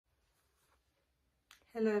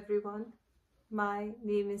Hello everyone, my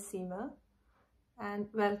name is Seema and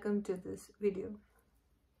welcome to this video.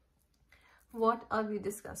 What are we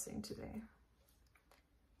discussing today?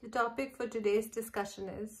 The topic for today's discussion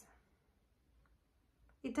is,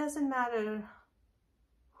 it doesn't matter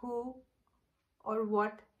who or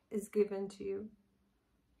what is given to you,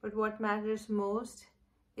 but what matters most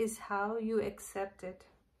is how you accept it.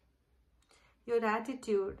 Your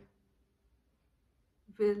attitude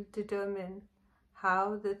will determine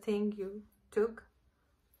how the thing you took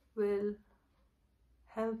will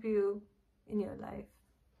help you in your life.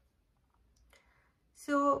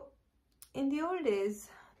 So in the old days,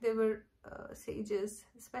 there were sages,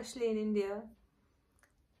 especially in India,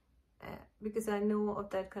 because I know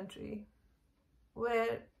of that country,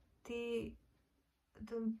 where the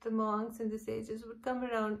monks and the sages would come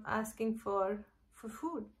around asking for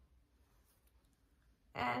food.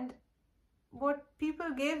 And what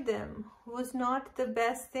people gave them was not the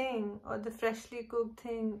best thing or the freshly cooked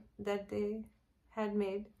thing that they had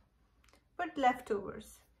made, but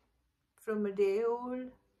leftovers from a day old,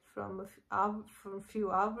 from a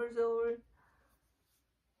few hours old,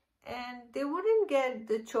 and they wouldn't get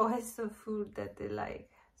the choice of food that they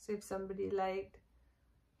like. So if somebody liked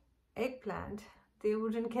eggplant, they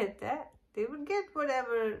wouldn't get that. They would get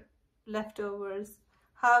whatever leftovers,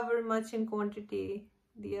 however much in quantity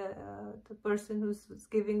the person who was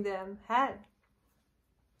giving them had.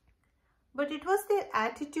 But it was their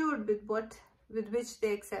attitude with which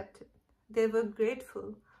they accepted. They were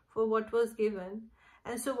grateful for what was given,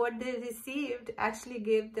 and so what they received actually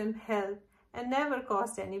gave them health and never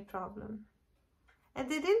caused any problem.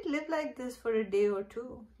 And they didn't live like this for a day or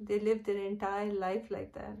two. They lived their entire life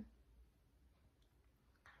like that.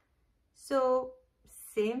 So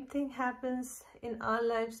same thing happens in our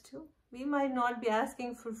lives too. We might not be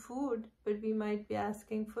asking for food, but we might be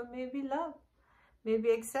asking for maybe love, maybe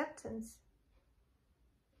acceptance,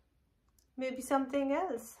 maybe something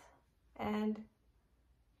else. And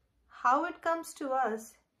how it comes to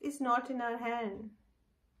us is not in our hand.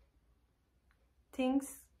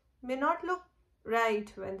 Things may not look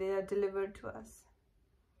right when they are delivered to us.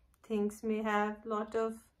 Things may have a lot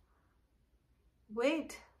of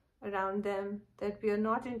weight around them that we are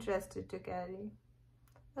not interested to carry.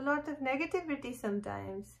 A lot of negativity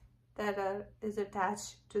sometimes that is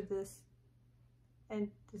attached to this and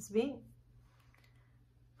this being.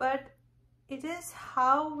 But it is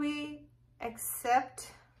how we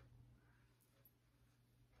accept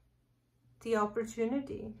the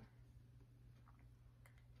opportunity,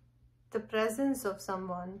 the presence of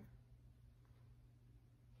someone,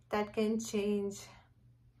 that can change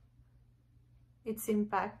its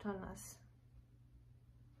impact on us.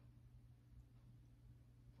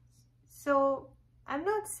 So I'm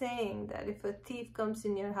not saying that if a thief comes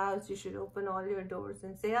in your house, you should open all your doors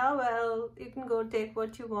and say, oh, well, you can go take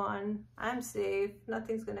what you want. I'm safe.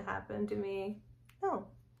 Nothing's going to happen to me. No,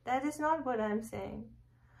 that is not what I'm saying.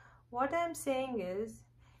 What I'm saying is,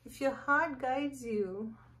 if your heart guides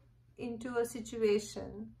you into a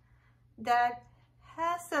situation that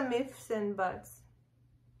has some ifs and buts,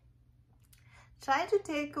 try to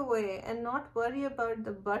take away and not worry about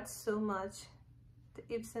the buts so much,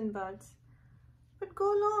 the ifs and buts, but go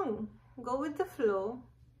along, go with the flow,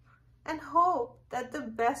 and hope that the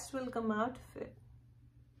best will come out of it.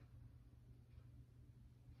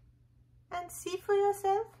 And see for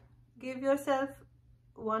yourself, give yourself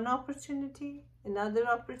one opportunity, another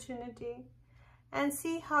opportunity, and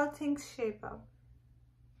see how things shape up.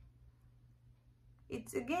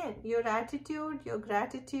 It's again your attitude, your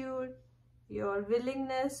gratitude, your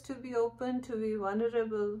willingness to be open, to be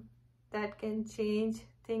vulnerable, that can change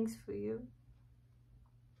things for you.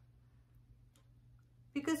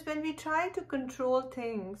 Because when we try to control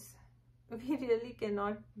things, we really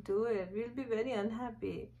cannot do it. We'll be very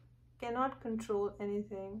unhappy. Cannot control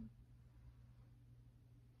anything.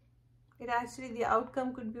 It actually, the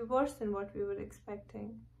outcome could be worse than what we were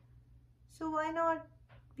expecting. So why not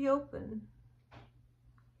be open?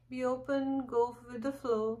 Be open, go with the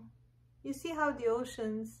flow. You see how the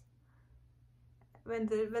oceans, when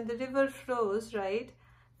the river flows, right,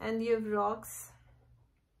 and you have rocks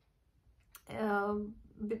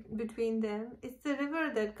between them, it's the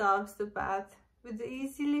river that carves the path with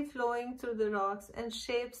easily flowing through the rocks and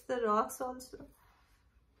shapes the rocks also,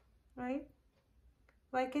 right?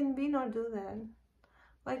 Why can we not do that?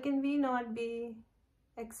 Why can we not be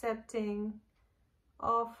accepting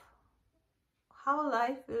of how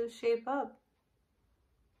life will shape up?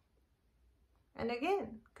 And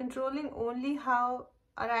again, controlling only how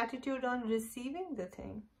our attitude on receiving the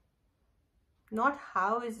thing. not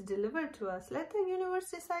how it's delivered to us. Let the universe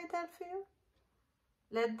decide that for you.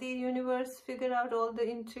 Let the universe figure out all the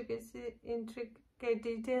intricate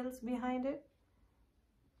details behind it.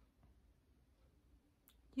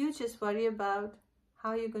 You just worry about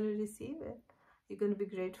how you're going to receive it. You're going to be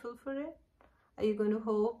grateful for it. Are you going to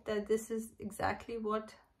hope that this is exactly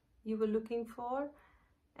what you were looking for,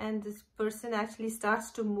 and this person actually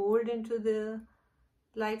starts to mold into the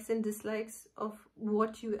likes and dislikes of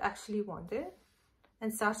what you actually wanted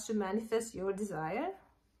and starts to manifest your desire?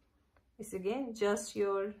 It's again just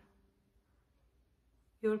your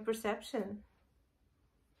perception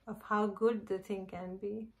of how good the thing can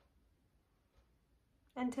be.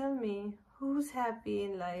 And tell me, who's happy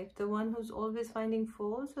in life? The one who's always finding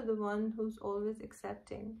faults, or the one who's always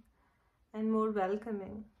accepting and more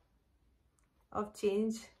welcoming of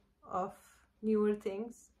change, of newer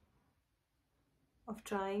things, of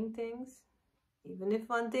trying things? Even if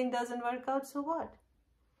one thing doesn't work out, so what?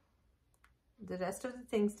 The rest of the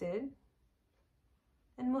things did.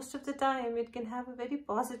 And most of the time, it can have a very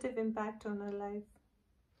positive impact on our life.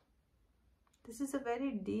 This is a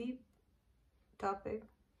very deep topic.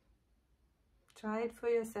 Try it for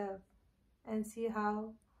yourself and see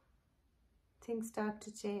how things start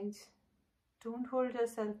to change. Don't hold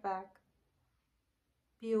yourself back.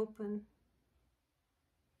 Be open.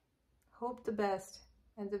 Hope the best,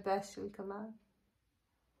 and the best will come out.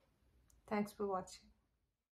 Thanks for watching.